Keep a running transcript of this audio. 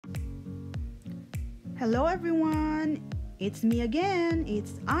Hello everyone, it's me again.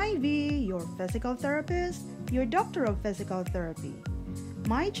 It's Ivy, your physical therapist, your doctor of physical therapy.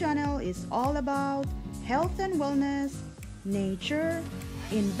 My channel is all about health and wellness, nature,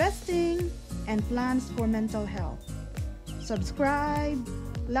 investing, and plans for mental health. Subscribe,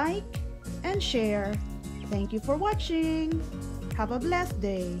 like, and share. Thank you for watching. Have a blessed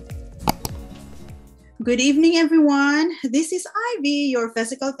day. Good evening, everyone. This is Ivy, your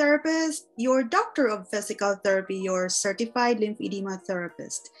physical therapist, your doctor of physical therapy, your certified lymphedema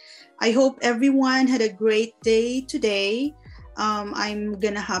therapist. I hope everyone had a great day today. I'm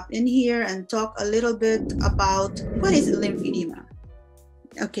gonna hop in here and talk a little bit about what is lymphedema.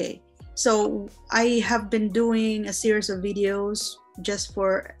 Okay, so I have been doing a series of videos just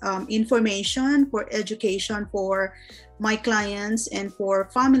for information, for education, for my clients and for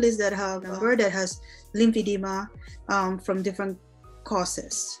families that have that has lymphedema from different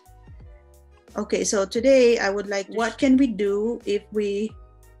causes. Okay, so today I would like, what can we do if we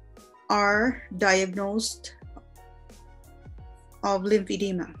are diagnosed of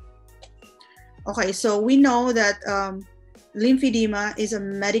lymphedema? Okay, so we know that lymphedema is a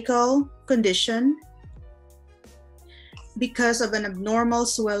medical condition because of an abnormal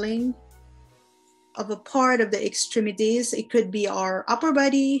swelling of a part of the extremities. It could be our upper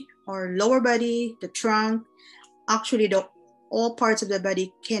body or lower body, the trunk. Actually, all parts of the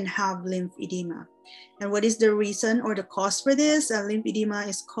body can have lymphedema. And what is the reason or the cause for this? Lymphedema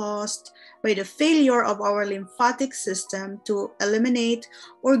is caused by the failure of our lymphatic system to eliminate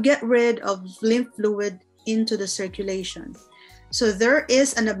or get rid of lymph fluid into the circulation. So there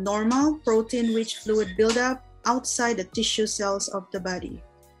is an abnormal protein-rich fluid buildup outside the tissue cells of the body.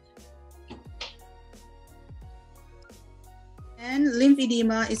 And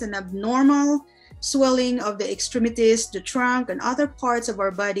lymphedema is an abnormal swelling of the extremities, the trunk, and other parts of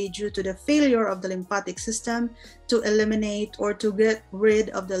our body due to the failure of the lymphatic system to eliminate or to get rid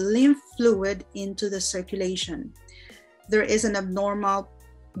of the lymph fluid into the circulation. There is an abnormal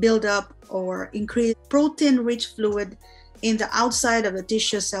buildup or increased protein-rich fluid in the outside of the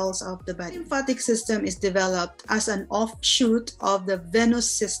tissue cells of the body. The lymphatic system is developed as an offshoot of the venous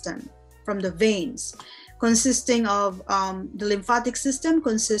system from the veins. Consisting of the lymphatic system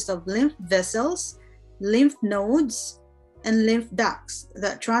consists of lymph vessels, lymph nodes, and lymph ducts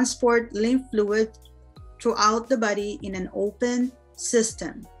that transport lymph fluid throughout the body in an open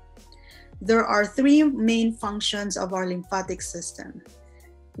system. There are three main functions of our lymphatic system.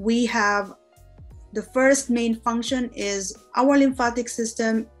 We have the first main function is our lymphatic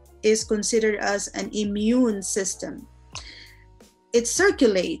system is considered as an immune system. It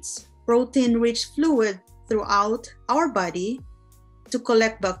circulates protein-rich fluid throughout our body to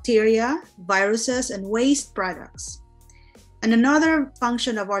collect bacteria, viruses, and waste products. And another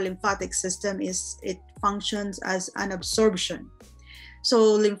function of our lymphatic system is it functions as an absorption.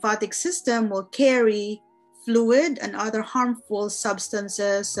 So lymphatic system will carry fluid and other harmful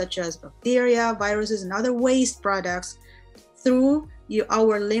substances such as bacteria, viruses, and other waste products through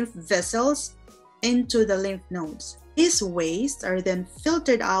our lymph vessels into the lymph nodes. These wastes are then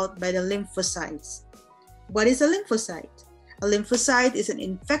filtered out by the lymphocytes. What is a lymphocyte? A lymphocyte is an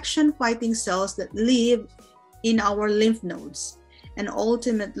infection-fighting cells that live in our lymph nodes, and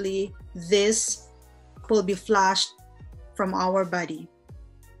ultimately this will be flushed from our body.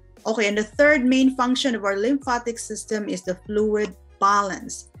 Okay, and the third main function of our lymphatic system is the fluid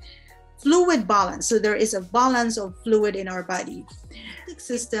balance. Fluid balance, so there is a balance of fluid in our body. The lymphatic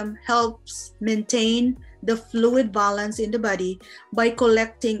system helps maintain the fluid balance in the body by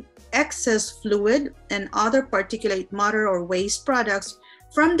collecting excess fluid and other particulate matter or waste products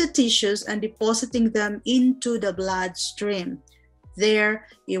from the tissues and depositing them into the bloodstream. There,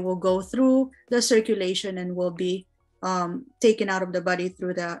 it will go through the circulation and will be taken out of the body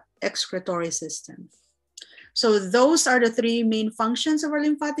through the excretory system. So those are the three main functions of our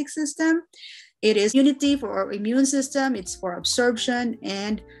lymphatic system. It is immunity for our immune system, it's for absorption,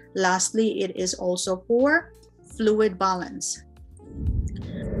 and lastly, it is also for fluid balance.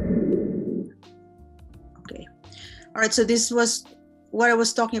 Okay. All right, so this was what I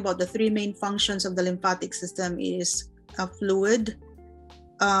was talking about. The three main functions of the lymphatic system is a fluid.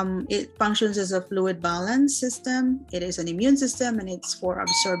 It functions as a fluid balance system. It is an immune system, and it's for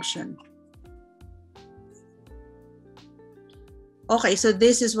absorption. Okay, so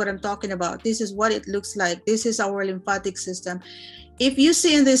this is what I'm talking about. This is what it looks like. This is our lymphatic system. If you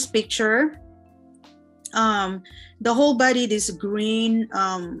see in this picture, the whole body, this green,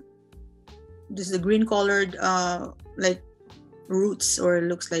 this is the green colored like roots, or it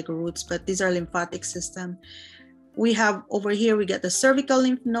looks like roots, but these are lymphatic system. We have over here, we get the cervical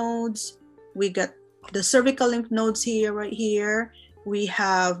lymph nodes, we got the cervical lymph nodes here, right here. We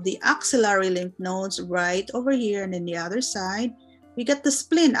have the axillary lymph nodes right over here, and then the other side. We get the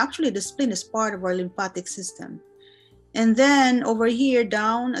spleen. Actually, the spleen is part of our lymphatic system. And then over here,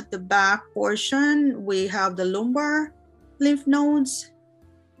 down at the back portion, we have the lumbar lymph nodes.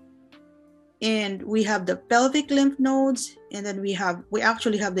 And we have the pelvic lymph nodes. And then we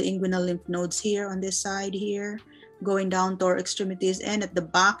actually have the inguinal lymph nodes here on this side here, going down to our extremities. And at the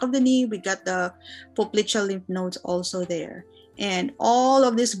back of the knee, we got the popliteal lymph nodes also there. And all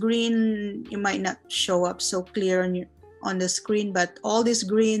of this green, it might not show up so clear on the screen, but all this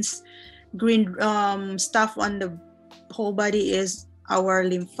green stuff on the whole body is our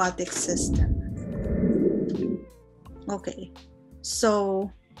lymphatic system. Okay,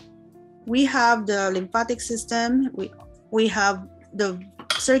 so we have the lymphatic system. We have the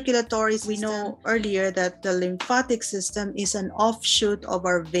circulatory system. We know earlier that the lymphatic system is an offshoot of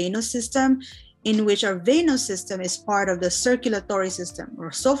our venous system, in which our venous system is part of the circulatory system.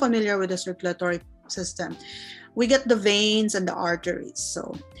 We're so familiar with the circulatory system. We get the veins and the arteries.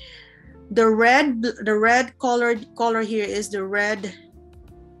 So the red color here is the red,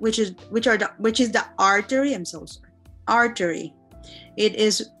 which is the artery. I'm so sorry. Artery. It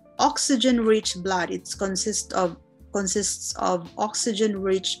is oxygen-rich blood. It consists of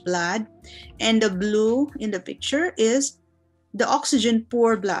oxygen-rich blood, and the blue in the picture is the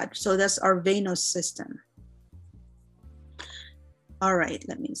oxygen-poor blood. So that's our venous system. All right,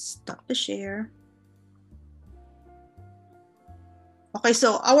 let me stop the share. Okay,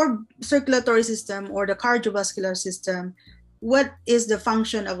 so our circulatory system or the cardiovascular system, what is the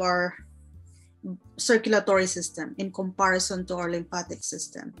function of our circulatory system in comparison to our lymphatic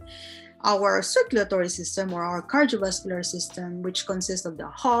system? Our circulatory system or our cardiovascular system, which consists of the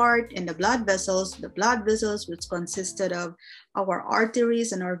heart and the blood vessels which consisted of our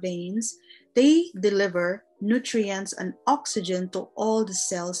arteries and our veins, they deliver nutrients and oxygen to all the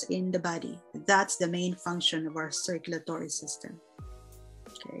cells in the body. That's the main function of our circulatory system.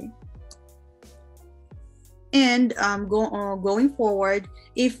 Okay. And going forward,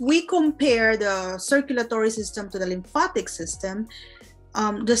 if we compare the circulatory system to the lymphatic system,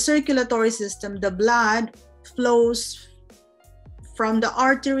 the circulatory system, the blood flows from the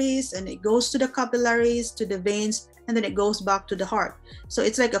arteries and it goes to the capillaries, to the veins, and then it goes back to the heart. So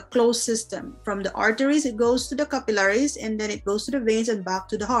it's like a closed system. From the arteries, it goes to the capillaries, and then it goes to the veins and back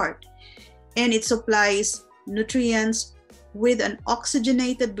to the heart. And it supplies nutrients with an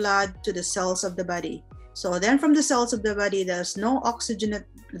oxygenated blood to the cells of the body. So then from the cells of the body, there's no oxygen.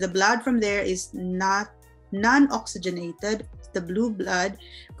 The blood from there is not non-oxygenated. The blue blood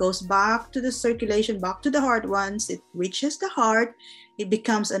goes back to the circulation, back to the heart. Once it reaches the heart, it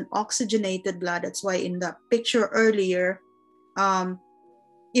becomes an oxygenated blood. That's why in the picture earlier,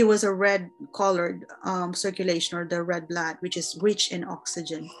 it was a red colored circulation, or the red blood, which is rich in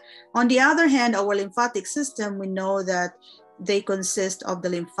oxygen. On the other hand, our lymphatic system, we know that they consist of the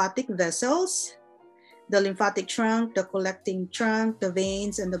lymphatic vessels, the lymphatic trunk, the collecting trunk, the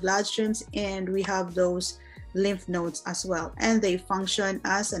veins, and the bloodstreams, and we have those lymph nodes as well. And they function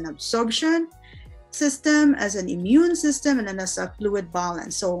as an absorption system, as an immune system, and then as a fluid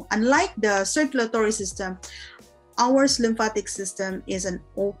balance. So unlike the circulatory system, our lymphatic system is an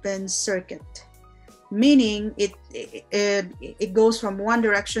open circuit, meaning it goes from one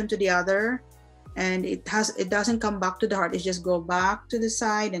direction to the other, and it doesn't come back to the heart. It just go back to the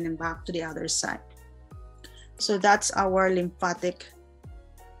side and then back to the other side. So that's our lymphatic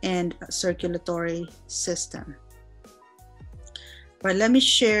and circulatory system. But let me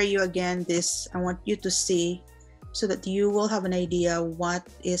share you again this. I want you to see so that you will have an idea what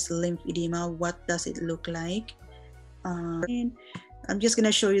is lymphedema, what does it look like. And I'm just going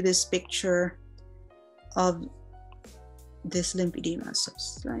to show you this picture of this lymphedema. So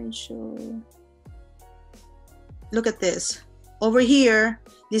slideshow. Look at this. Over here,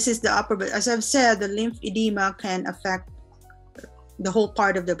 this is the upper, but as I've said, the lymphedema can affect the whole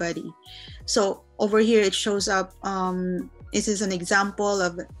part of the body. So over here, it shows up, this is an example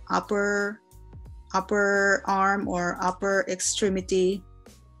of upper arm or upper extremity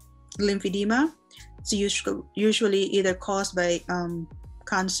lymphedema. It's usually either caused by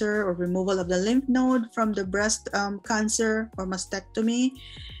cancer or removal of the lymph node from the breast cancer or mastectomy,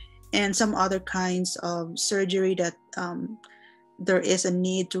 and some other kinds of surgery that there is a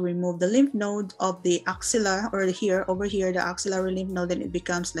need to remove the lymph node of the axilla, or over here, the axillary lymph node, and it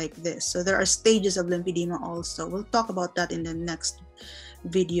becomes like this. So there are stages of lymphedema also. We'll talk about that in the next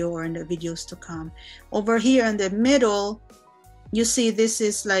video or in the videos to come. Over here in the middle, you see this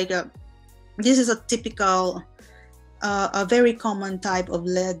is like this is a typical a very common type of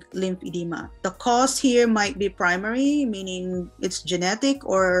leg lymphedema. The cause here might be primary, meaning it's genetic,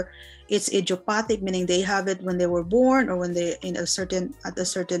 or it's idiopathic, meaning they have it when they were born or when they at a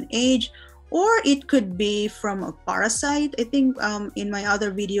certain age, or it could be from a parasite. I think in my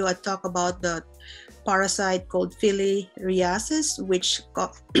other video I talk about the parasite called filariasis, which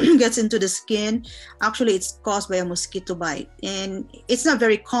gets into the skin. Actually, it's caused by a mosquito bite, and it's not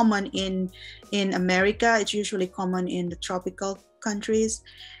very common in America. It's usually common in the tropical countries.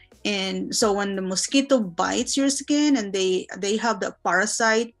 And so when the mosquito bites your skin and they have the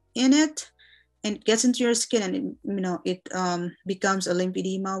parasite in it, and it gets into your skin, and it becomes a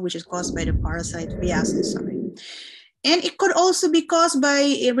lymphedema, which is caused by the parasite rhiasis. And it could also be caused by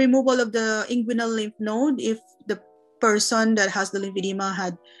a removal of the inguinal lymph node if the person that has the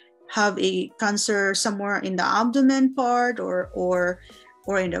lymphedema have a cancer somewhere in the abdomen part, or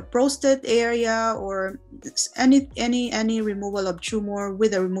in the prostate area, or any removal of tumor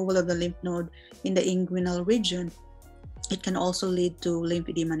with a removal of the lymph node in the inguinal region. It can also lead to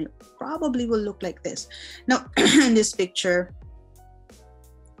lymphedema, and it probably will look like this. Now, in this picture,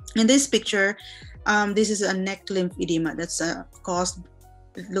 this is a neck lymphedema that's caused.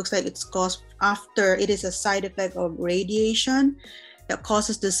 It looks like it's caused after. It is a side effect of radiation that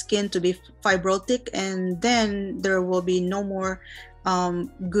causes the skin to be fibrotic, and then there will be no more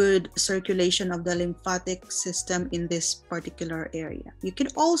good circulation of the lymphatic system in this particular area. You can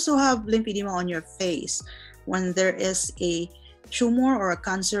also have lymphedema on your face when there is a tumor or a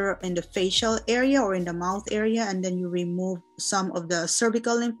cancer in the facial area or in the mouth area, and then you remove some of the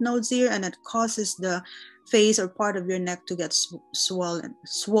cervical lymph nodes here, and it causes the face or part of your neck to get swollen.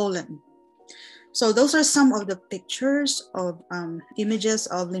 So those are some of the pictures of images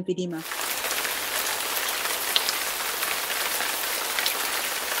of lymphedema.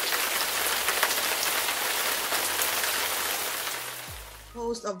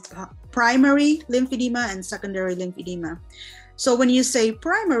 Of primary lymphedema and secondary lymphedema. So when you say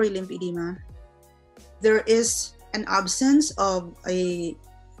primary lymphedema, there is an absence of the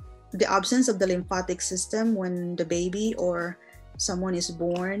lymphatic system when the baby or someone is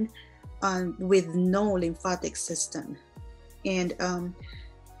born with no lymphatic system, and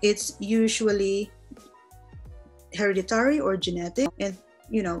it's usually hereditary or genetic, and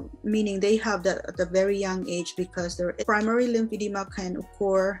meaning they have that at a very young age, because their primary lymphedema can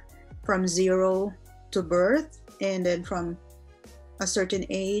occur from 0 to birth, and then from a certain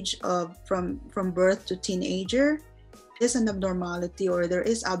age from birth to teenager. There's an abnormality, or there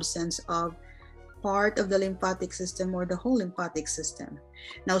is absence of part of the lymphatic system or the whole lymphatic system.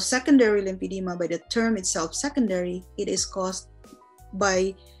 Now, secondary lymphedema, by the term itself, secondary, it is caused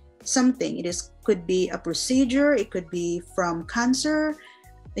by something. Could be a procedure, it could be from cancer,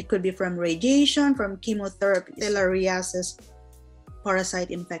 it could be from radiation, from chemotherapy, filariasis,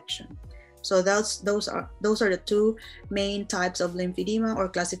 parasite infection. So those are the two main types of lymphedema or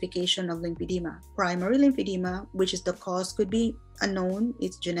classification of lymphedema. Primary lymphedema, which is the cause could be unknown,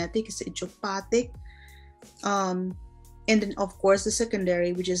 it's genetic, it's idiopathic. And then of course the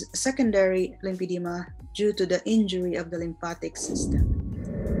secondary, which is secondary lymphedema due to the injury of the lymphatic system.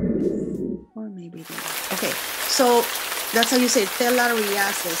 Or maybe okay, so that's how you say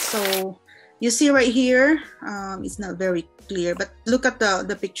filariasis. So you see right here, it's not very clear, but look at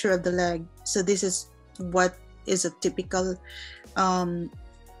the picture of the leg. So this is what is a typical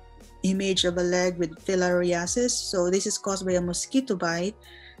image of a leg with filariasis. So this is caused by a mosquito bite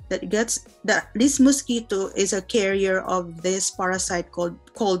this mosquito is a carrier of this parasite called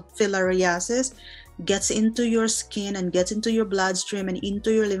filariasis, gets into your skin and gets into your bloodstream and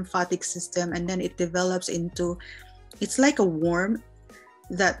into your lymphatic system, and then it develops into, it's like a worm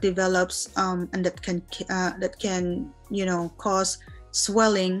that develops and that can cause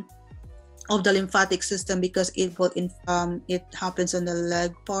swelling of the lymphatic system, because it happens on the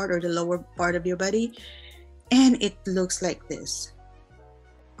leg part or the lower part of your body, and it looks like this.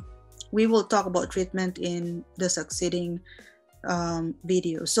 We will talk about treatment in the succeeding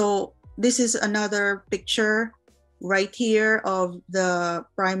video. So this is another picture right here of the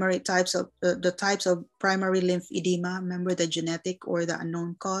primary types of the types of primary lymphedema. Remember the genetic or the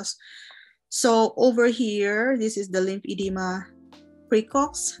unknown cause. So over here, this is the lymphedema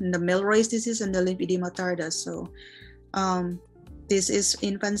precox, and the Milroy's disease, and the lymphedema tardus. So this is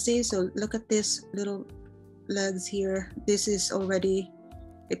infancy. So look at this little legs here. This is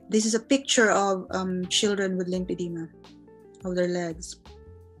a picture of children with lymphedema of their legs.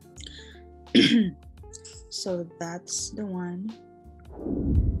 So that's the one.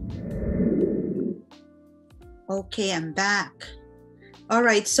 Okay, I'm back. All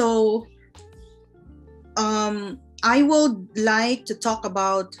right, so I would like to talk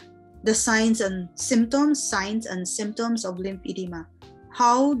about the signs and symptoms of lymphedema.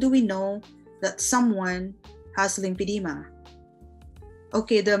 How do we know that someone has lymphedema?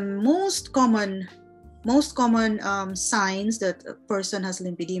 Okay, the most common signs that a person has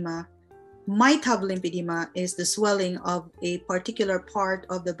lymphedema, might have lymphedema, is the swelling of a particular part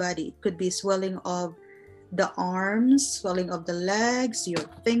of the body. It could be swelling of the arms, swelling of the legs, your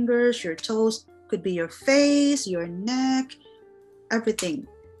fingers, your toes, could be your face, your neck, everything.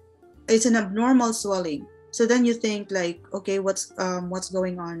 It's an abnormal swelling. So then you think like, okay, what's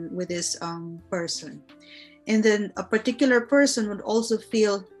going on with this person? And then a particular person would also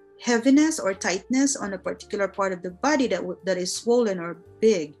feel heaviness or tightness on a particular part of the body that is swollen or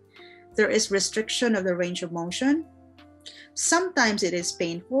big. There is restriction of the range of motion. Sometimes it is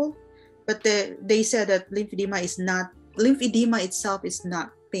painful, but they said that lymphedema itself is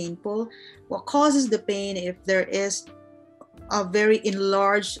not painful. What causes the pain, if there is a very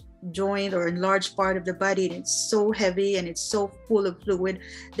enlarged joint or enlarged part of the body, and it's so heavy and it's so full of fluid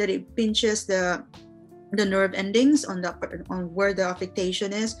that it pinches the nerve endings on where the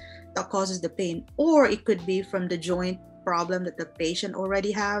affectation is, that causes the pain. Or it could be from the joint problem that the patient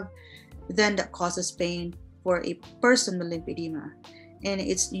already have, then that causes pain for a person with lymphedema. And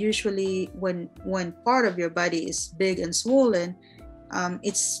it's usually when part of your body is big and swollen,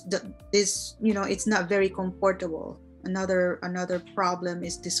 it's not very comfortable. Another problem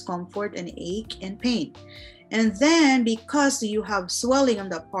is discomfort and ache and pain. And then because you have swelling on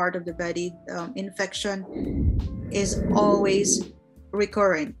that part of the body, infection is always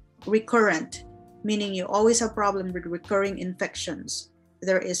recurrent, meaning you always have problem with recurring infections.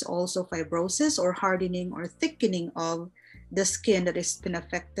 There is also fibrosis or hardening or thickening of the skin that has been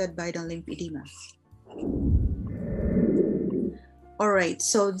affected by the lymphedema. All right,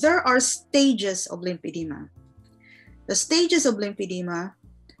 so there are stages of lymphedema. The stages of lymphedema,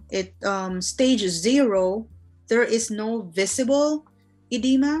 stage 0, there is no visible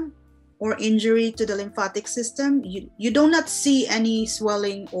edema or injury to the lymphatic system. You do not see any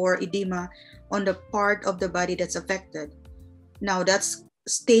swelling or edema on the part of the body that's affected. Now that's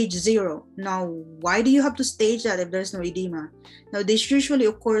stage 0. Now, why do you have to stage that if there's no edema? Now, this usually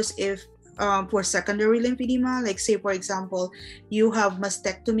occurs if for secondary lymphedema, like say, for example, you have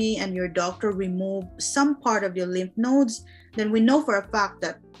mastectomy and your doctor removed some part of your lymph nodes, then we know for a fact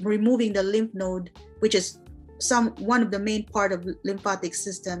that removing the lymph node, which is one of the main part of lymphatic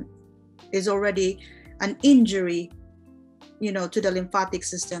system, is already an injury, to the lymphatic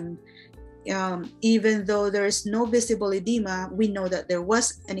system. Even though there is no visible edema, we know that there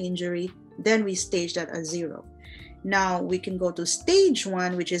was an injury, then we stage that as 0. Now we can go to stage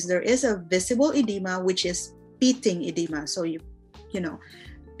 1, which is there is a visible edema, which is pitting edema. So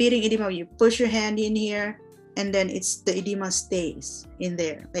pitting edema, you push your hand in here and then the edema stays in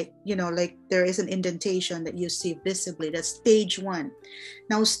there. Like there is an indentation that you see visibly. That's stage 1.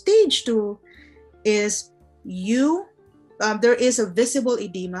 Now stage 2 is there is a visible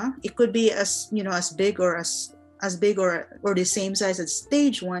edema. It could be as big or the same size as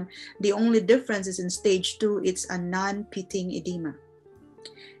stage 1. The only difference is in stage 2, it's a non-pitting edema.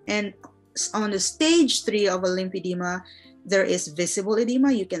 And on the stage 3 of a lymphedema, there is visible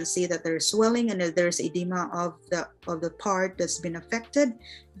edema. You can see that there's swelling and there's edema of the part that's been affected.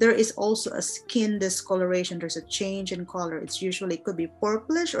 There is also a skin discoloration. There's a change in color. It could be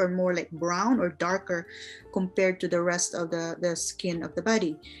purplish or more like brown or darker compared to the rest of the skin of the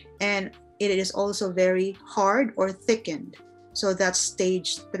body. And it is also very hard or thickened. So that's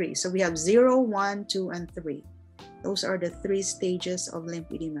stage 3. So we have 0, 1, 2, and 3. Those are the 3 stages of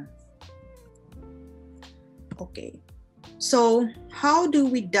lymphedema. Okay. So how do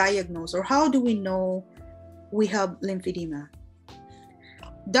we diagnose, or how do we know we have lymphedema?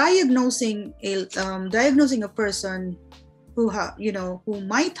 Diagnosing a person who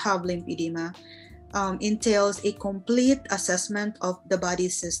might have lymphedema entails a complete assessment of the body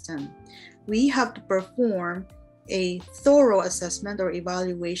system. We have to perform a thorough assessment or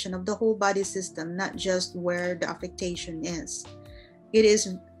evaluation of the whole body system, not just where the affectation is. It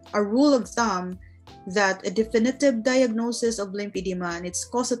is a rule of thumb that a definitive diagnosis of lymphedema and its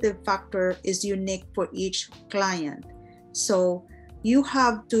causative factor is unique for each client. So you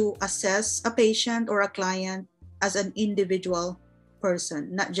have to assess a patient or a client as an individual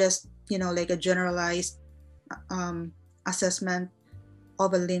person, not just like a generalized assessment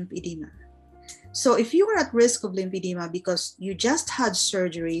of a lymphedema. So if you are at risk of lymphedema because you just had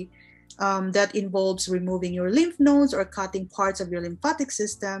surgery that involves removing your lymph nodes or cutting parts of your lymphatic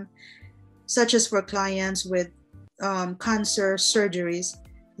system, such as for clients with cancer surgeries,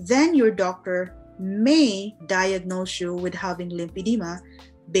 then your doctor may diagnose you with having lymphedema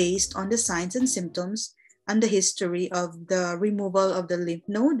based on the signs and symptoms and the history of the removal of the lymph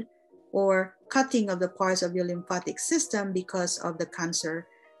node or cutting of the parts of your lymphatic system because of the cancer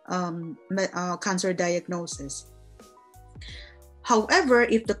diagnosis. However,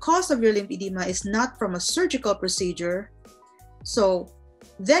 if the cause of your lymphedema is not from a surgical procedure, so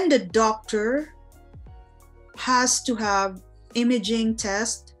then the doctor has to have imaging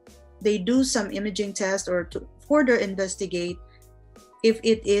test. They do some imaging test or to further investigate if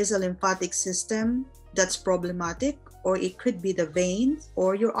it is a lymphatic system that's problematic, or it could be the veins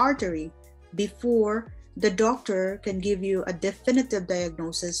or your artery, before the doctor can give you a definitive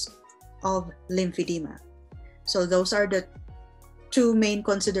diagnosis of lymphedema. So those are the two main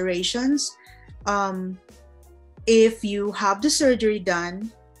considerations. If you have the surgery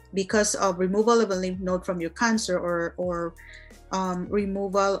done because of removal of a lymph node from your cancer or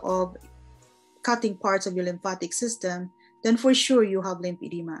removal of cutting parts of your lymphatic system, then for sure you have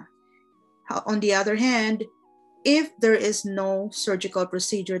lymphedema. On the other hand, if there is no surgical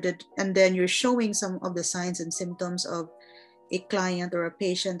procedure and then you're showing some of the signs and symptoms of a client or a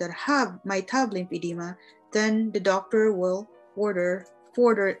patient that might have lymphedema, then the doctor will order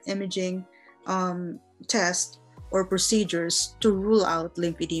further imaging tests or procedures to rule out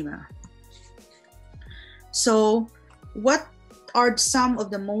lymphedema. So what are some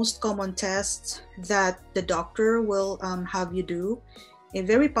of the most common tests that the doctor will have you do? A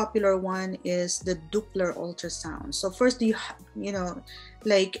very popular one is the Doppler ultrasound. So first,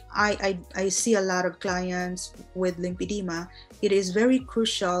 like I see a lot of clients with lymphedema. It is very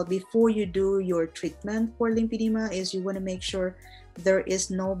crucial before you do your treatment for lymphedema is you want to make sure there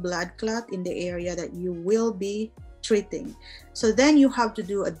is no blood clot in the area that you will be treating. So then you have to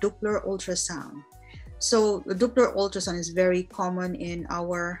do a Doppler ultrasound. So the Doppler ultrasound is very common in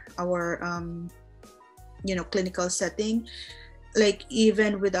our clinical setting. Like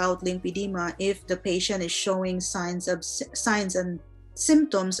even without lymphedema, if the patient is showing signs and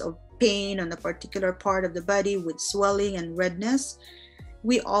symptoms of pain on a particular part of the body with swelling and redness,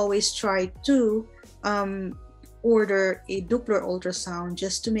 we always try to order a Doppler ultrasound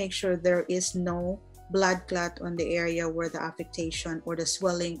just to make sure there is no blood clot on the area where the affectation or the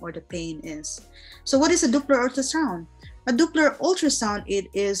swelling or the pain is. So what is a Doppler ultrasound? A Doppler ultrasound, it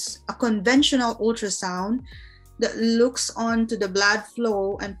is a conventional ultrasound that looks onto the blood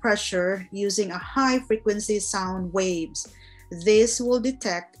flow and pressure using a high frequency sound waves. This will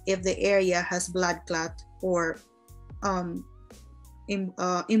detect if the area has blood clot or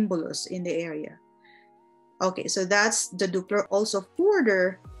embolus in the area. Okay, so that's the Doppler. Also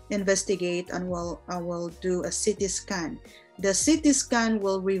further investigate and will do a CT scan. The CT scan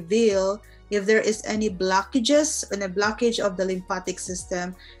will reveal if there is any blockages and a blockage of the lymphatic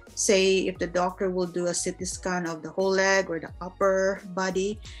system. Say if the doctor will do a CT scan of the whole leg or the upper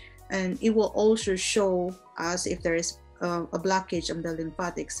body, and it will also show us if there is a blockage of the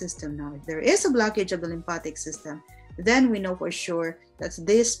lymphatic system. Now, if there is a blockage of the lymphatic system, then we know for sure that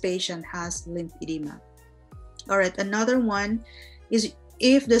this patient has lymphedema. All right, another one is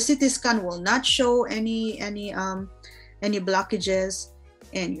if the CT scan will not show any blockages,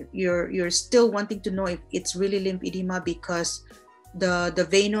 and you're still wanting to know if it's really lymphedema because the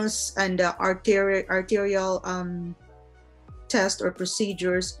venous and the arterial test or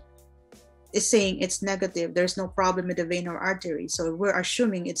procedures is saying it's negative, there's no problem with the vein or artery, so we're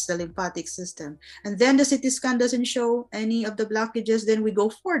assuming it's the lymphatic system, and then the CT scan doesn't show any of the blockages, then we go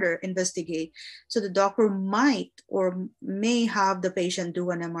further investigate. So the doctor might or may have the patient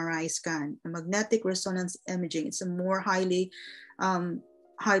do an MRI scan, a magnetic resonance imaging. It's a more highly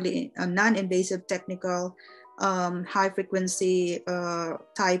non-invasive technical high frequency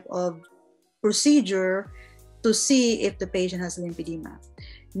type of procedure to see if the patient has lymphedema.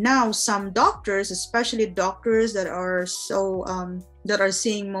 Now, some doctors, especially doctors that are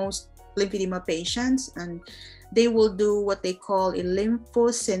seeing most lymphedema patients, and they will do what they call a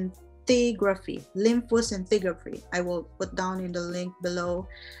lymphoscintigraphy. Lymphoscintigraphy. I will put down in the link below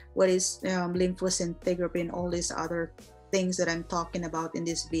what is lymphoscintigraphy and all these other things that I'm talking about in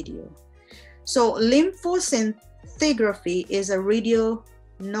this video. So lymphoscintigraphy is a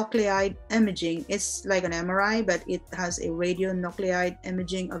radionuclide imaging. It's like an MRI, but it has a radionuclide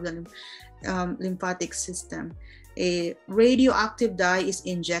imaging of the lymphatic system. A radioactive dye is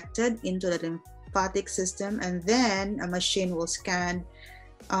injected into the lymphatic system, and then a machine will scan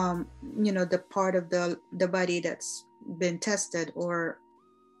the part of the body that's been tested,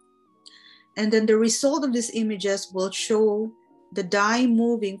 and then the result of these images will show the dye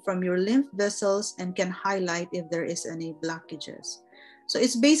moving from your lymph vessels and can highlight if there is any blockages. So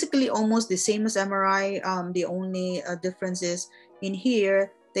it's basically almost the same as MRI. The only difference is in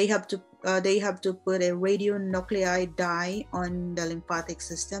here they have to put a radionuclide dye on the lymphatic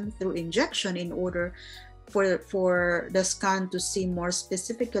system through injection in order for the scan to see more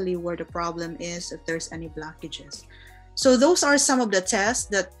specifically where the problem is, if there's any blockages. So those are some of the tests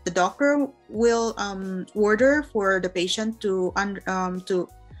that the doctor will order for the patient to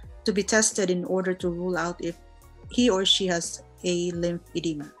be tested in order to rule out if he or she has a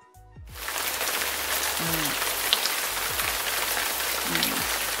lymphedema.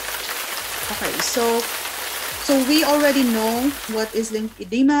 Okay, so we already know what is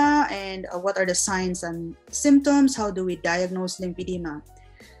lymphedema and what are the signs and symptoms. How do we diagnose lymphedema?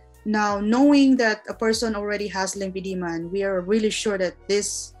 Now, knowing that a person already has lymphedema and we are really sure that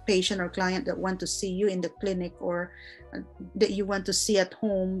this patient or client that want to see you in the clinic or that you want to see at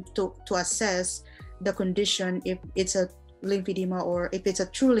home to assess the condition, if it's a lymphedema or if it's a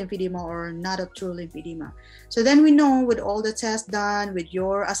true lymphedema or not a true lymphedema. So then we know with all the tests done, with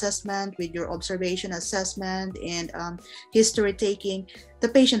your assessment, with your observation assessment and history taking, the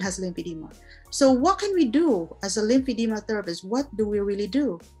patient has lymphedema. So what can we do as a lymphedema therapist? What do we really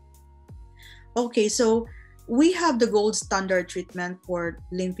do? Okay, so we have the gold standard treatment for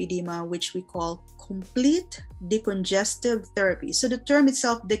lymphedema, which we call complete decongestive therapy. So the term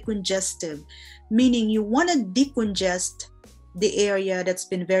itself, decongestive, meaning you want to decongest the area that's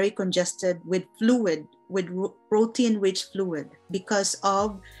been very congested with fluid, with protein-rich fluid, because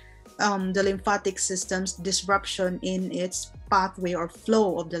of the lymphatic system's disruption in its pathway or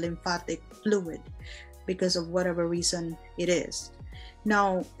flow of the lymphatic fluid, because of whatever reason it is.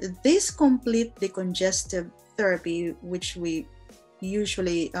 Now, this complete decongestive therapy, which we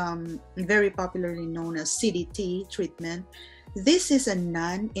usually very popularly known as CDT treatment, this is a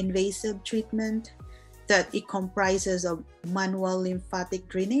non-invasive treatment that it comprises of manual lymphatic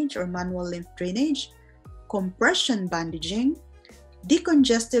drainage or manual lymph drainage, compression bandaging,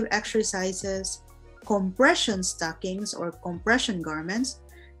 decongestive exercises, compression stockings or compression garments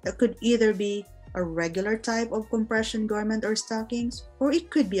that could either be a regular type of compression garment or stockings, or it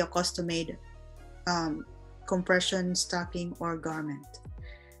could be a custom-made compression stocking or garment.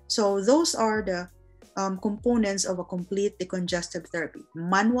 So those are the components of a complete decongestive therapy: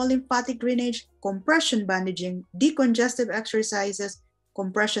 manual lymphatic drainage, compression bandaging, decongestive exercises,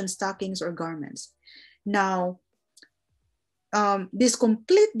 compression stockings or garments. Now, this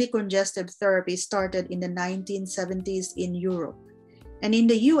complete decongestive therapy started in the 1970s in Europe. And in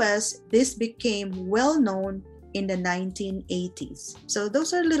the US, this became well known in the 1980s. So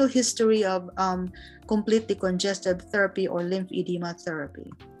those are a little history of complete decongestive therapy or lymphedema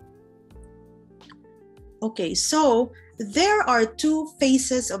therapy. Okay, so there are two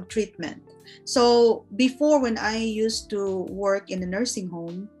phases of treatment. So before, when I used to work in the nursing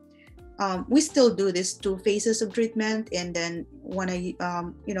home, we still do this two phases of treatment. And then when I,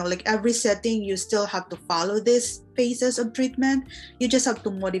 like every setting, you still have to follow these phases of treatment. You just have to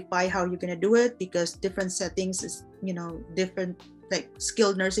modify how you're going to do it, because different settings is, different. Like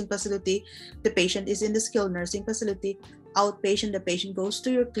skilled nursing facility, the patient is in the skilled nursing facility. Outpatient, the patient goes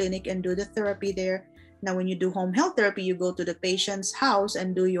to your clinic and do the therapy there. Now, when you do home health therapy, you go to the patient's house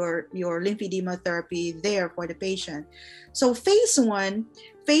and do your lymphedema therapy there for the patient. So phase one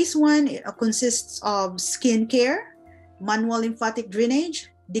consists of skin care, manual lymphatic drainage,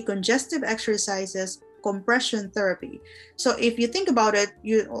 decongestive exercises, compression therapy. So if you think about it,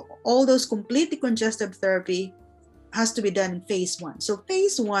 all those complete decongestive therapy has to be done in phase one. So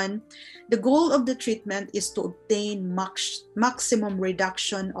phase one, the goal of the treatment is to obtain maximum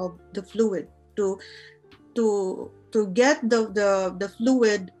reduction of the fluid, to get the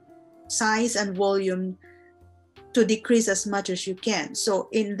fluid size and volume to decrease as much as you can. So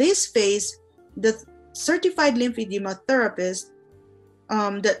in this phase, the certified lymphedema therapist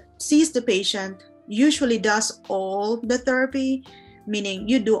that sees the patient usually does all the therapy, meaning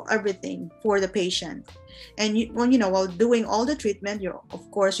you do everything for the patient. And while doing all the treatment,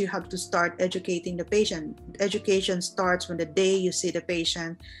 of course you have to start educating the patient. Education starts from the day you see the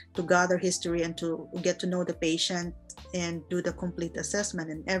patient, to gather history and to get to know the patient and do the complete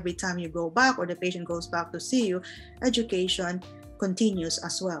assessment. And every time you go back or the patient goes back to see you, education continues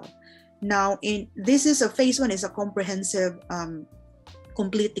as well. Now, this is a phase one, is a comprehensive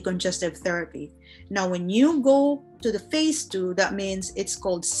complete decongestive therapy. Now, when you go to the phase two, that means it's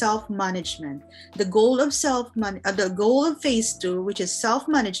called self-management. The goal of phase two, which is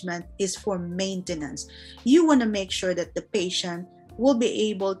self-management, is for maintenance. You want to make sure that the patient will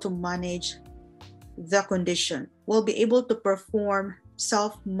be able to manage the condition, will be able to perform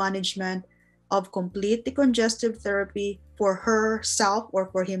self-management of complete decongestive therapy for herself or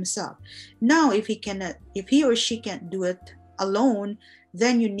for himself. Now, if he or she can't do it alone,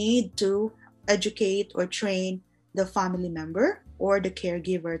 then you need to educate or train the family member or the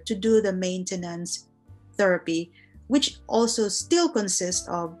caregiver to do the maintenance therapy, which also still consists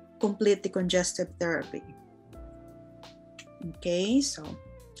of complete decongestive therapy. Okay, so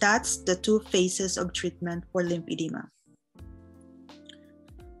that's the two phases of treatment for lymphedema.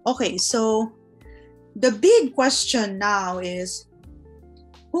 Okay, so the big question now is,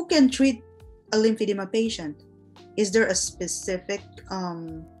 who can treat a lymphedema patient? Is there a specific,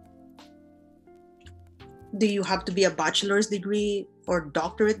 do you have to be a bachelor's degree or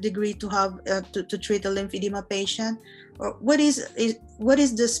doctorate degree to have to treat a lymphedema patient? Or what is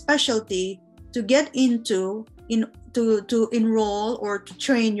the specialty to get into to enroll or to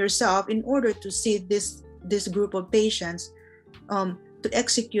train yourself in order to see this group of patients to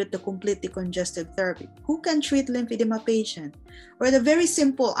execute the complete decongestive therapy? Who can treat lymphedema patient? Or the very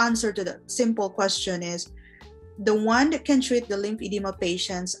simple answer to the simple question is, the one that can treat the lymphedema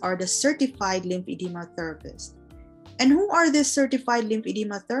patients are the certified lymphedema therapists. And who are these certified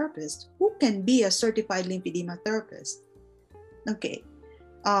lymphedema therapists? Who can be a certified lymphedema therapist? Okay,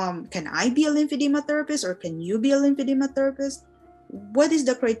 can I be a lymphedema therapist, or can you be a lymphedema therapist? What is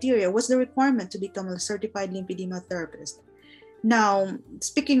the criteria? What's the requirement to become a certified lymphedema therapist? Now,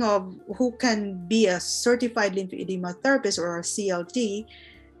 speaking of who can be a certified lymphedema therapist or a CLT,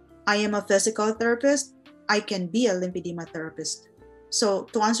 I am a physical therapist. I can be a lymphedema therapist. So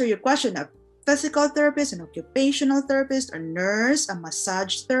to answer your question, a physical therapist, an occupational therapist, a nurse, a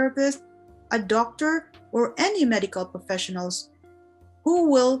massage therapist, a doctor, or any medical professionals who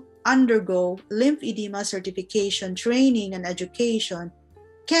will undergo lymphedema certification training and education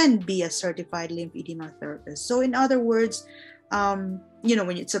can be a certified lymphedema therapist. So in other words, when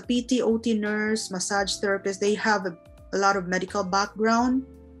it's a PT, OT nurse, massage therapist, they have a lot of medical background.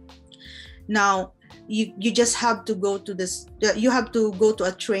 Now, you just have to go to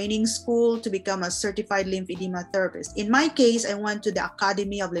a training school to become a certified lymphedema therapist. In my case, I went to the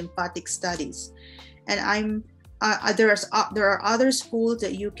Academy of Lymphatic Studies, and there are other schools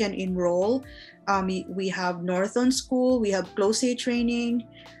that you can enroll. We have Northern School, we have Close training.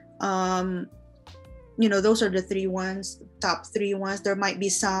 Those are the top three ones. There might be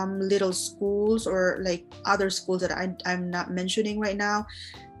some little schools or like other schools that I'm not mentioning right now,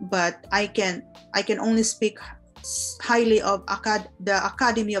 but I can only speak highly of the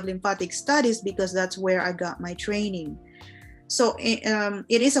Academy of Lymphatic Studies because that's where I got my training. So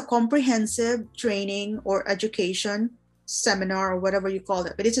it is a comprehensive training or education seminar or whatever you call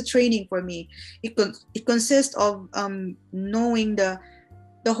it, but it's a training for me. It consists of knowing the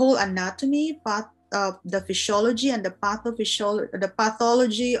whole anatomy, the physiology and the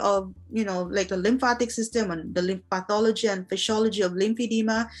pathology of, like the lymphatic system and the pathology and physiology of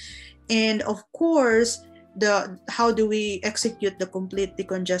lymphedema. And of course, how do we execute the complete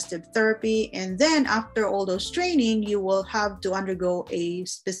decongestive therapy. And then after all those training, you will have to undergo a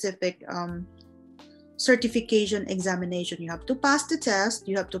specific certification examination. You have to pass the test,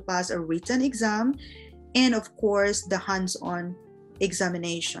 you have to pass a written exam, and of course, the hands-on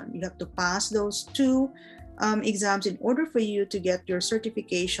examination. You have to pass those two exams in order for you to get your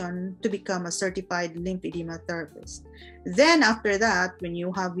certification to become a certified lymphedema therapist. Then after that, when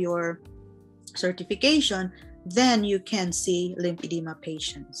you have your certification, then you can see lymphedema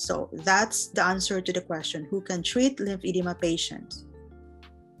patients. So that's the answer to the question, who can treat lymphedema patients?